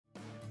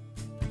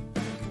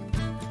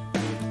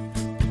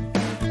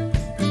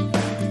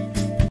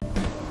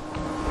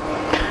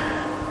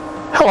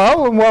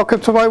Hello and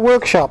welcome to my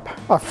workshop.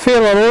 I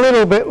feel a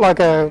little bit like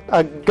a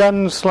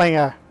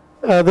gunslinger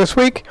this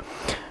week.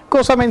 Of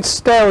course I'm in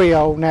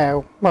stereo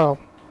now. Well,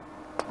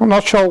 I'm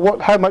not sure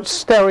how much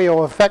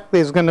stereo effect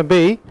there's going to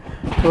be.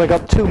 Well, I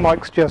got two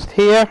mics just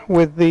here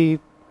with the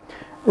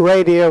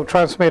radio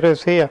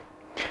transmitters here.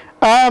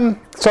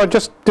 So I'm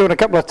just doing a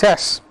couple of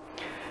tests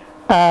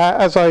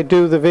as I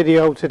do the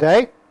video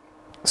today.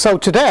 So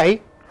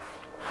today,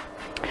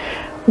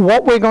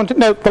 what we're going to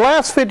know, the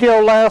last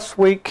video last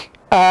week,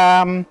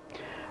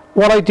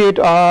 what I did,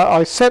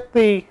 I set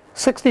the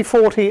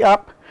 6040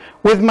 up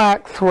with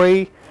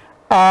Mach3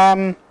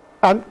 and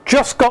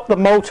just got the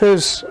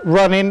motors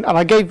running, and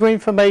I gave you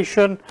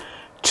information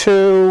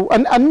to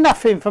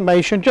enough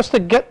information just to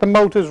get the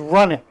motors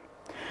running.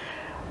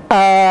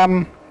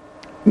 Now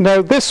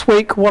this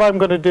week what I'm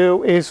going to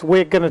do is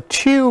we're going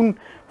to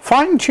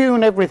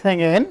fine-tune everything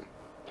in,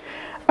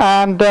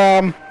 and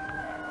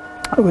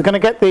we're going to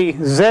get the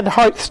Z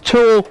height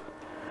tool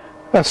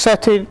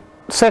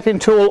setting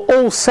tool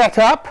all set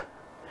up,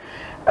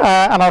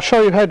 and I'll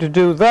show you how to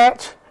do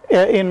that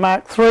in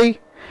Mach3,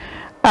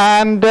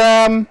 and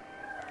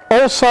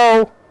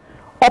also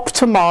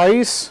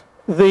optimize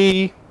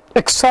the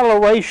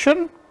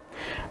acceleration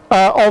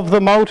of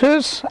the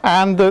motors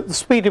and the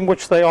speed in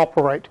which they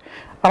operate,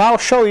 and I'll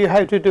show you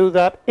how to do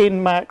that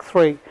in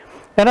Mach3.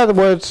 In other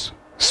words,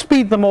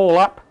 speed them all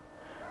up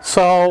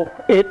so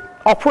it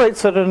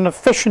operates at an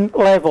efficient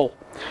level.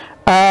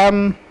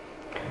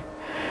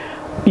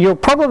 You'll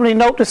probably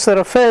notice that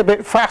a fair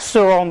bit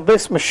faster on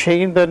this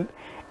machine than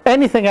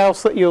anything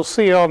else that you'll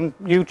see on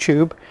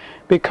YouTube,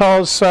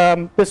 because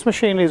this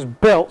machine is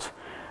built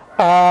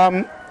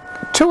to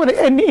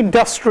an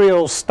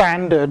industrial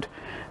standard,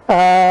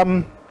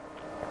 as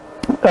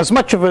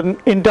much of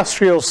an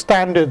industrial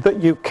standard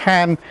that you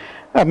can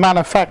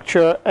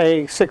manufacture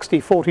a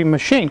 6040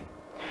 machine.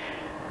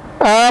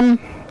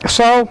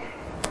 So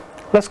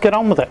let's get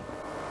on with it.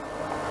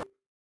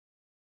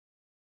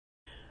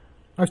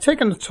 I've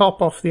taken the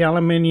top off the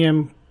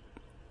aluminium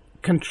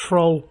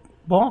control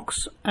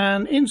box,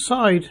 and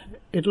inside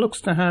it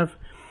looks to have,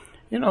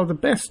 you know, the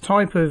best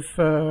type of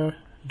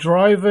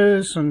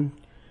drivers and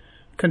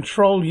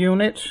control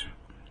unit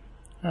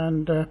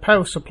and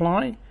power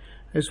supply.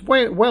 It's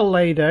well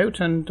laid out,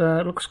 and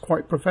it looks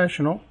quite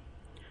professional.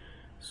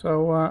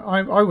 So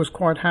I was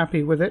quite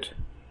happy with it.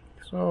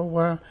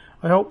 So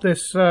I hope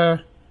this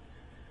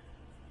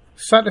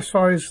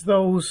satisfies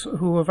those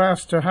who have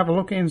asked to have a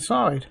look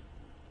inside.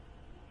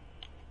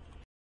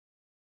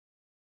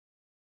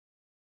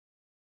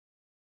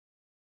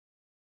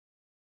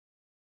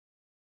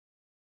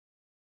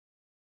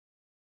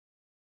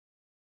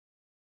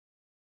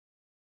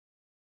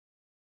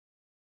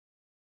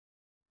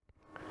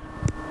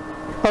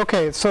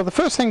 Okay, so the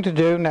first thing to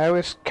do now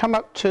is come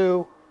up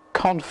to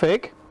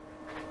config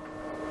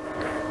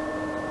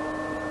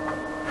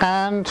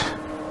and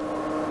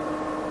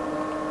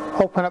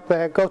open up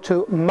there, go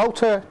to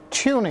motor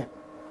tuning.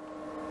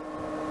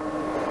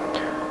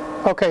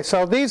 Okay,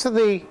 so these are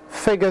the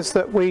figures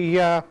that we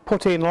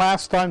put in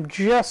last time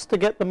just to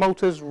get the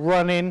motors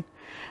running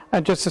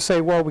and just to say,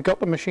 well, we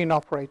got the machine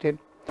operating.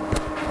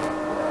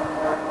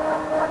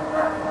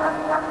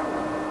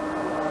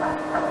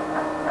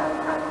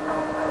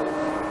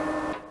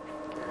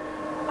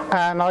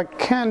 And I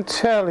can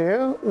tell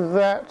you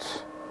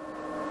that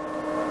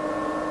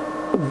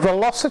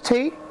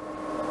velocity,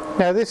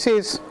 now this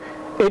is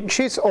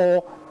inches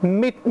or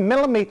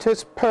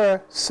millimeters per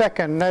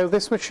second. Now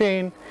this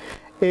machine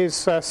is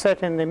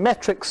set in the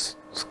metric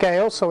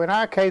scale, so in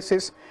our case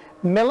it's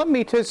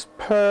millimeters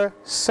per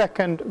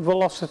second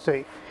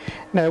velocity.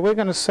 Now we're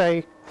going to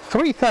say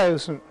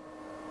 3000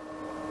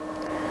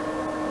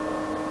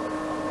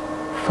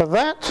 for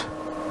that.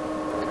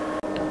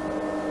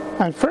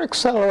 And for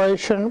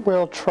acceleration,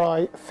 we'll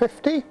try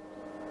 50.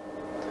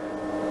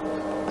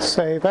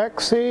 Save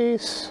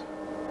axes.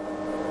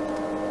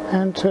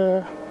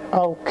 Enter.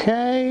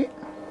 OK.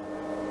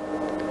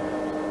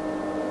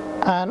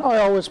 And I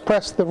always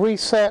press the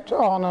reset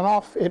on and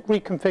off. It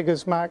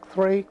reconfigures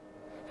Mach3.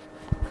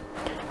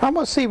 And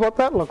we'll see what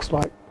that looks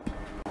like.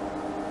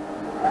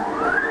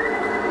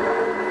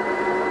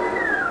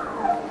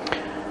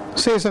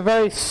 See, it's a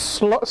very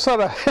sort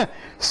of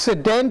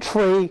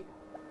sedentary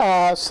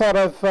sort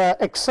of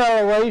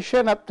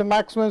acceleration up to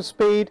maximum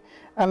speed,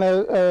 and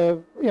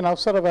you know,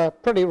 sort of a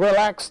pretty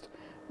relaxed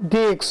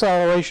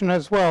deacceleration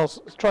as well.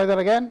 So let's try that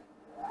again.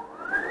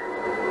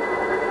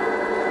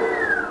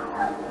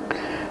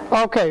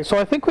 Okay, so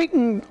I think we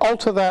can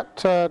alter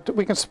that.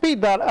 We can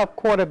speed that up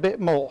quite a bit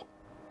more.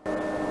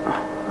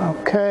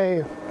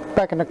 Okay,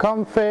 back into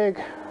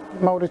config,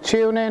 motor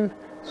tuning.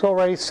 It's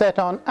already set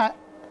on at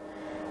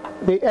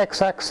the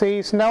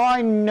x-axis. Now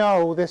I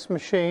know this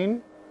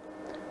machine.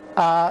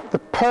 The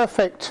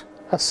perfect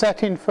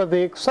setting for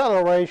the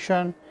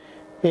acceleration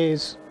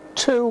is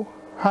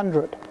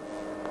 200.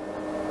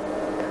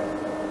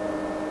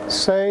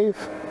 Save.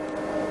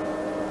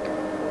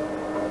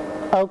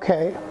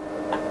 Okay.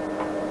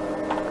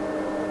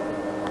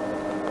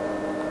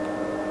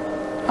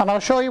 And I'll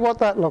show you what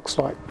that looks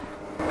like.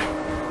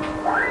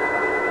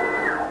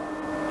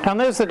 And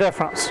there's the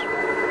difference.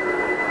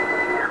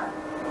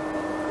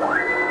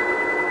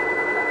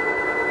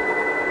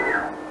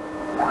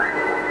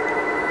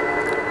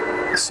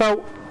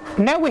 So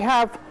now we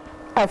have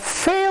a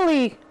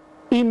fairly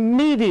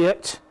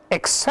immediate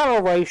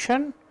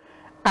acceleration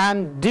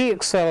and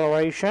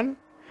deacceleration,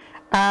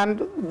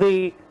 and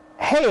the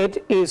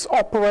head is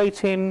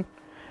operating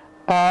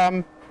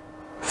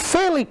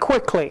fairly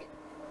quickly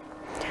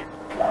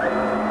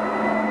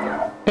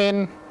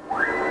in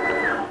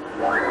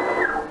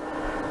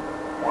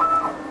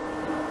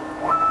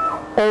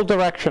all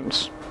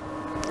directions.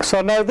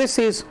 So now this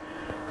is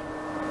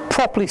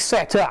properly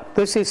set up.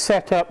 This is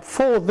set up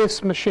for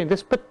this machine,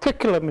 this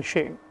particular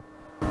machine.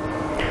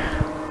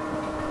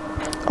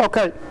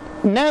 Okay,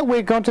 now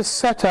we're going to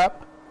set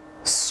up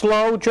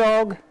slow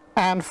jog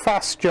and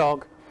fast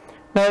jog.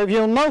 Now if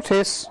you'll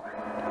notice,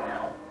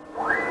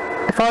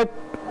 if I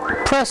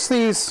press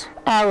these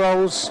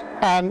arrows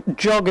and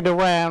jog it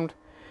around,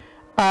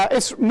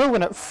 it's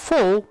moving at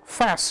full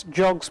fast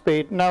jog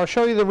speed. Now I'll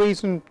show you the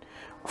reason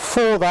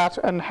for that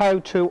and how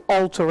to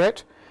alter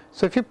it.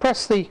 So if you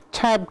press the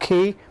tab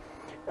key,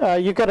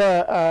 you get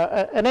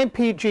an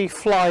MPG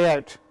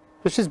flyout.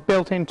 This is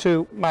built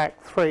into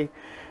Mach3.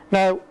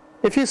 Now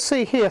if you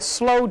see here,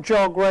 slow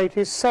jog rate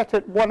is set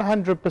at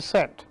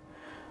 100%.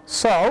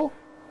 So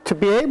to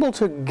be able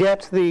to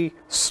get the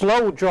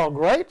slow jog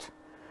rate,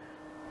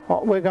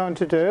 what we're going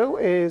to do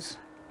is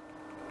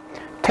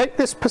take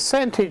this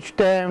percentage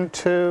down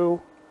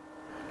to,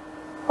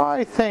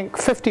 I think,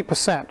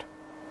 50%.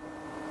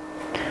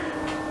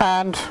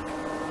 And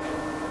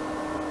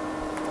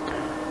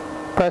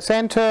press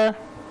enter,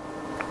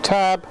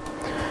 tab.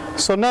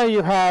 So now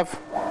you have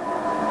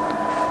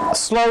a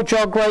slow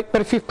jog rate,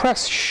 but if you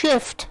press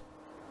shift,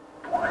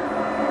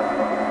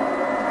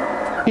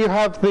 you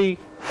have the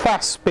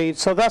fast speed.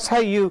 So that's how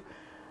you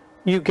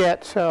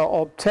get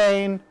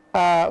obtain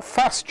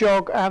fast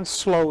jog and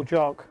slow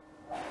jog.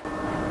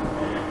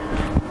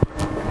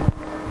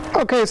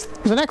 Okay, so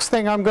the next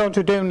thing I'm going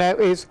to do now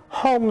is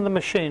home the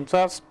machine. So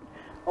that's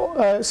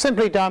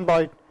simply done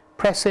by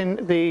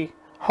pressing the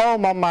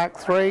home on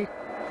Mach3.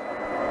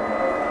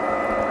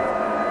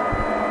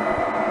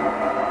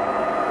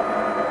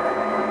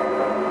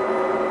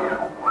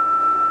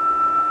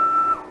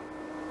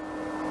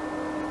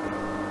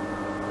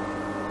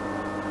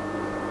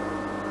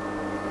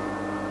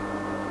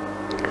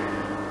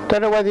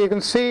 Don't know whether you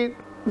can see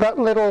that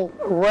little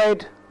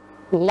red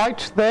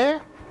light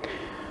there.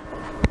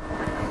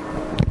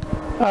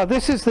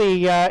 This is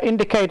the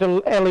indicator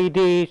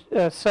LED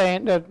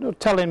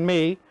telling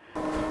me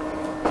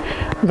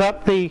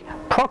that the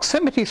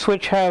proximity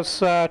switch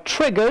has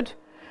triggered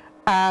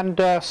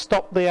and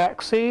stopped the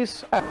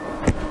axes.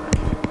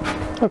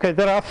 Okay,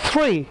 there are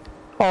 3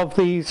 of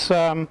these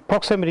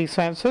proximity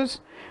sensors.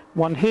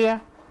 One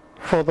here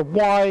for the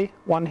Y,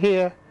 one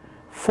here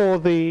for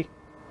the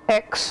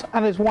X,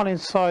 and there's one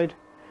inside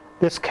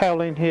this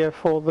cowling here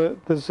for the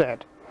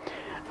Z.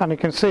 And you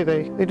can see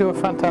they do a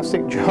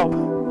fantastic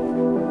job.